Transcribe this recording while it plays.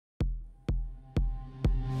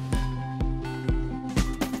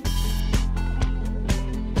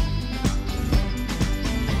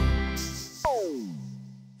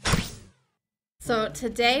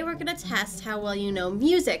today we're gonna test how well you know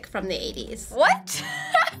music from the 80s. What?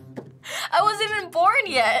 I wasn't even born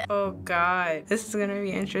yet. Oh God, this is gonna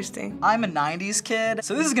be interesting. I'm a 90s kid,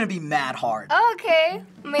 so this is gonna be mad hard. Okay,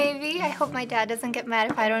 maybe. I hope my dad doesn't get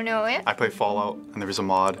mad if I don't know it. I play Fallout, and there was a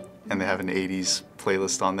mod, and they have an 80s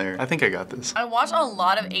playlist on there. I think I got this. I watch a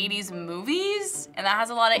lot of 80s movies, and that has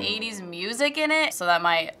a lot of 80s music in it, so that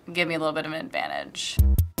might give me a little bit of an advantage.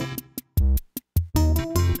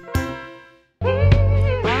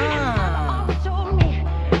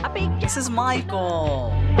 This is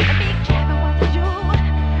Michael. It's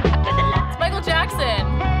Michael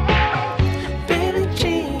Jackson. Billie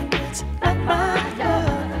Jean, it's not my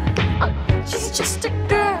love. She's just a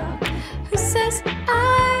girl who says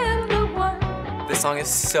I am the one. This song is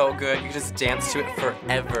so good. You can just dance to it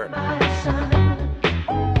forever.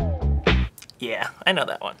 Yeah, I know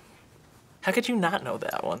that one. How could you not know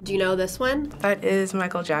that one? Do you know this one? That is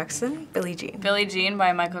Michael Jackson, Billie Jean. Billie Jean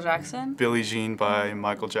by Michael Jackson. Billie Jean by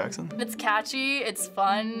Michael Jackson. It's catchy, it's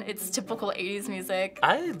fun, it's typical 80s music.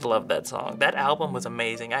 I love that song. That album was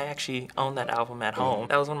amazing. I actually own that album at home.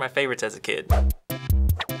 That was one of my favorites as a kid.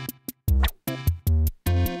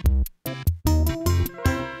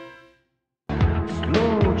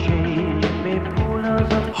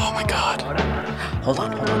 Oh my God. Hold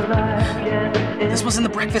on. This was in the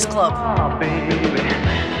Breakfast Club.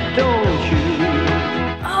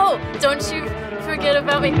 Oh, don't you forget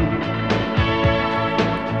about me.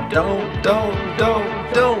 Don't.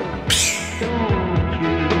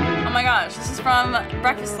 Oh my gosh, this is from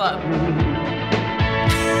Breakfast Club.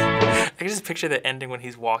 I can just picture the ending when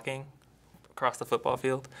he's walking across the football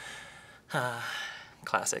field.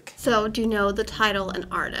 Classic. So, do you know the title and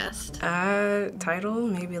artist? Title,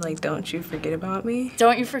 maybe like Don't You Forget About Me.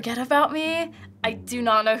 Don't You Forget About Me? I do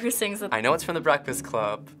not know who sings it. I know it's from the Breakfast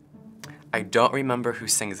Club. I don't remember who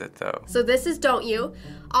sings it though. So this is Don't You,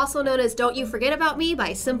 also known as Don't You Forget About Me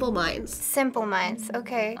by Simple Minds. Simple Minds,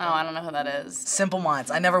 okay. Oh, I don't know who that is. Simple Minds.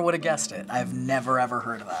 I never would have guessed it. I've never ever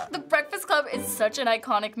heard of that. The Breakfast Club is such an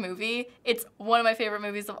iconic movie. It's one of my favorite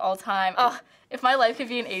movies of all time. Oh, if my life could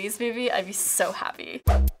be an 80s movie, I'd be so happy.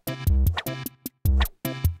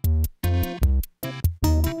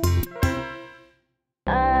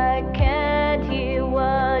 I can't hear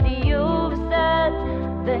what you've said.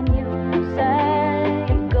 Then you say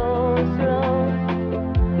it goes slow.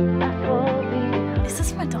 Is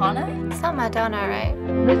this Madonna? It's not Madonna, right?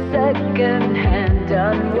 The second hand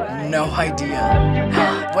done. No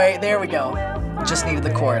idea. Wait, there we go. Just needed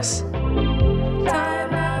the chorus.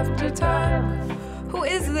 Time after time. Who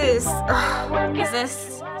is this? Is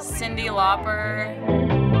this Cyndi Lauper?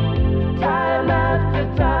 Time after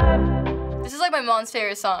time. This is like my mom's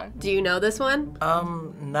favorite song. Do you know this one?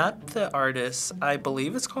 Not the artist. I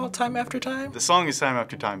believe it's called Time After Time. The song is Time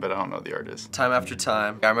After Time, but I don't know the artist. Time After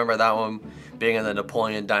Time. I remember that one being in the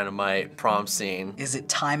Napoleon Dynamite prom scene. Is it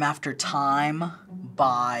Time After Time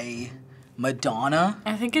by Madonna?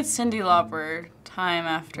 I think it's Cyndi Lauper. Time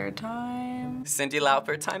After Time. Cyndi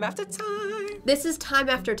Lauper, Time After Time. This is Time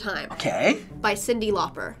After Time Okay. by Cyndi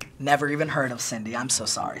Lauper. Never even heard of Cindy. I'm so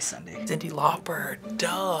sorry, Cindy. Cyndi Lauper,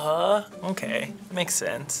 duh. Okay, makes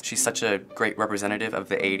sense. She's such a great representative of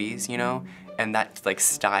the 80s, you know? And that like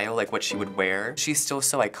style, like what she would wear. She's still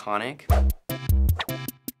so iconic.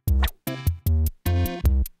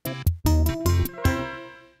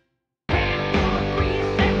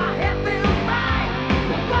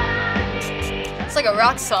 It's like a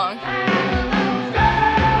rock song.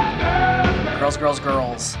 Girls, girls,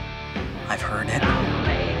 girls. I've heard it.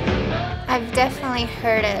 I've definitely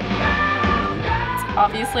heard it. It's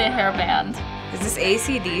obviously a hair band. Is this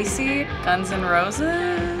AC/DC? Guns N'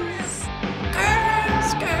 Roses.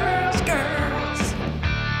 Girls.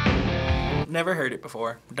 Never heard it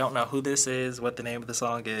before. Don't know who this is, what the name of the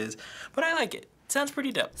song is, but I like it. Sounds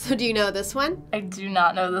pretty dope. So do you know this one? I do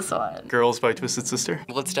not know this one. Girls by Twisted Sister.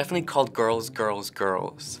 Well, it's definitely called Girls, Girls,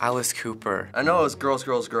 Girls. Alice Cooper. I know it was Girls,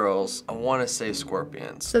 Girls, Girls. I want to say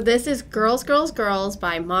Scorpions. So this is Girls, Girls, Girls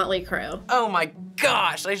by Motley Crue. Oh my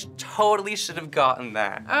gosh, I totally should have gotten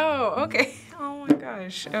that. Oh, okay. Oh my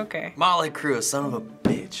gosh, okay. Motley Crue, son of a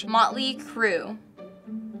bitch. Motley Crue.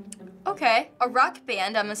 Okay, a rock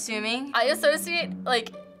band, I'm assuming. I associate,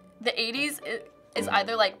 like, the 80s is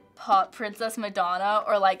either, like, pop princess Madonna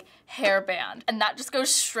or, like, hair band. And that just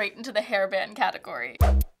goes straight into the hair band category.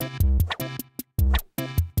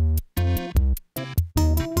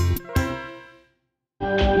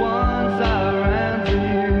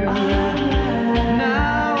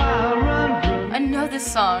 I know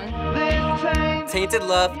this song. Tainted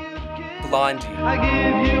Love, Blondie.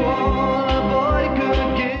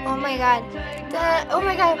 Oh my god. Oh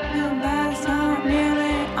my god.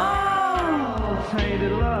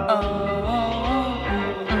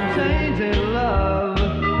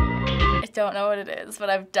 I don't know what it is, but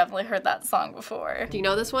I've definitely heard that song before. Do you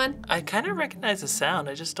know this one? I kind of recognize the sound.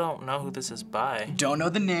 I just don't know who this is by. Don't know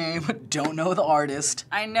the name, don't know the artist.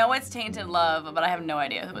 I know it's Tainted Love, but I have no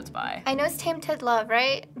idea who it's by. I know it's Tainted Love,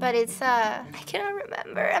 right? But it's, I cannot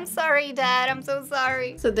remember. I'm sorry, Dad. I'm so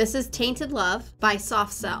sorry. So this is Tainted Love by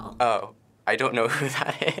Soft Cell. Oh, I don't know who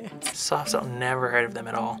that is. Soft Cell, never heard of them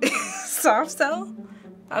at all. Soft Cell?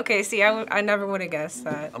 Okay, see, I never would have guessed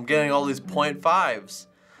that. I'm getting all these 0.5s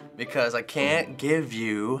because I can't give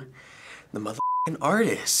you the motherfucking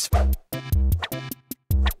artist.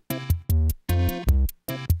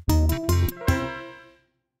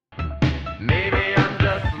 Maybe I'm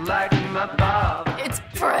just like my father. It's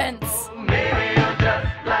Prince. Maybe I'm just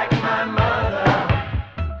like my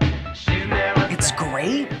mother. She's never. It's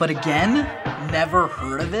great, but again, never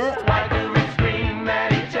heard of it. Why do we scream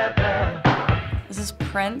at each other? This is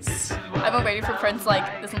Prince. I've been waiting for Prince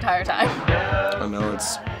like this entire time. I know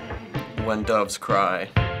it's When Doves Cry.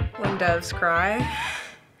 When Doves Cry.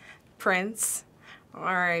 Prince.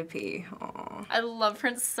 R.I.P. Aw. I love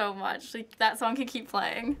Prince so much. Like, that song can keep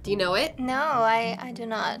playing. Do you know it? No, I do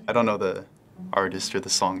not. I don't know the artist or the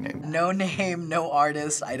song name. No name, no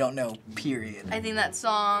artist, I don't know, period. I think that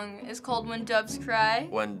song is called When Doves Cry.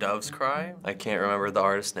 When Doves Cry? I can't remember the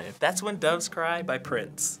artist name. That's When Doves Cry by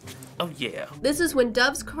Prince. Oh yeah. This is When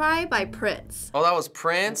Doves Cry by Prince. Oh, that was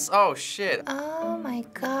Prince? Oh, shit. Oh my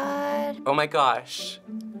god. Oh my gosh.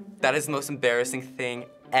 That is the most embarrassing thing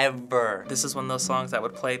ever. This is one of those songs that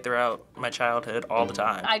would play throughout my childhood all the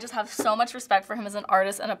time. I just have so much respect for him as an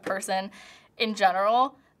artist and a person in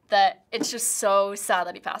general that it's just so sad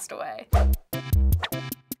that he passed away.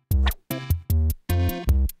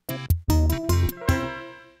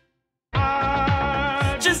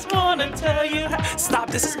 Just wanna tell you stop,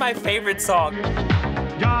 this is my favorite song.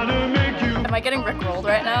 Gotta make you. Am I getting rickrolled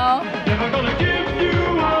right now? Never gonna give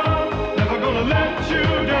you up. Never gonna let you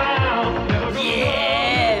down. Never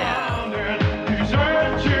gonna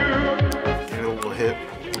desert you. Get a little hip,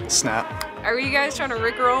 snap. Are you guys trying to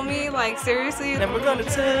rickroll me? Like, seriously? Never gonna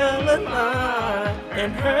tell a lie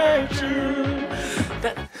and hurt you.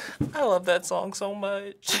 I love that song so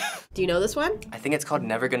much. Do you know this one? I think it's called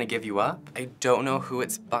Never Gonna Give You Up. I don't know who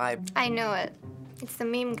it's by. I know it. It's the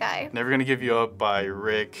meme guy. Never Gonna Give You Up by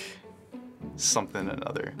Rick something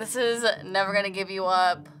another. This is Never Gonna Give You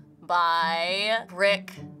Up by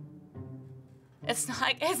Rick. It's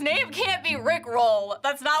not, his name can't be Rick Roll.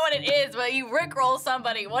 That's not what it is, but you Rick roll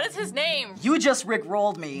somebody. What is his name? You just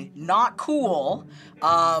rickrolled me, not cool.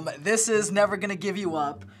 This is Never Gonna Give You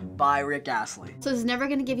Up by Rick Astley. So this is Never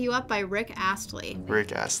Gonna Give You Up by Rick Astley.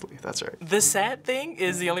 Rick Astley, that's right. The sad thing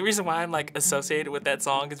is the only reason why I'm like associated with that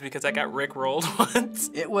song is because I got rickrolled once.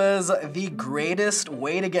 It was the greatest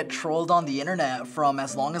way to get trolled on the internet from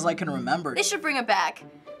as long as I can remember. They should bring it back.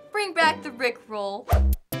 Bring back the Rick Roll.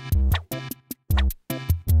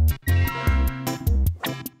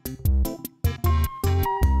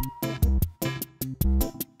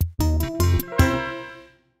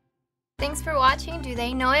 Thanks for watching Do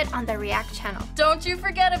They Know It on the React channel. Don't you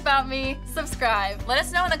forget about me. Subscribe. Let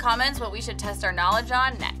us know in the comments what we should test our knowledge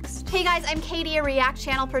on next. Hey guys, I'm Katie, a React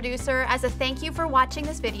channel producer. As a thank you for watching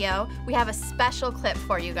this video, we have a special clip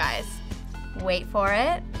for you guys. Wait for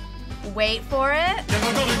it. Wait for it.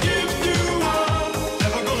 Never gonna give you up.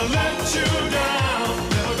 Never gonna let you down.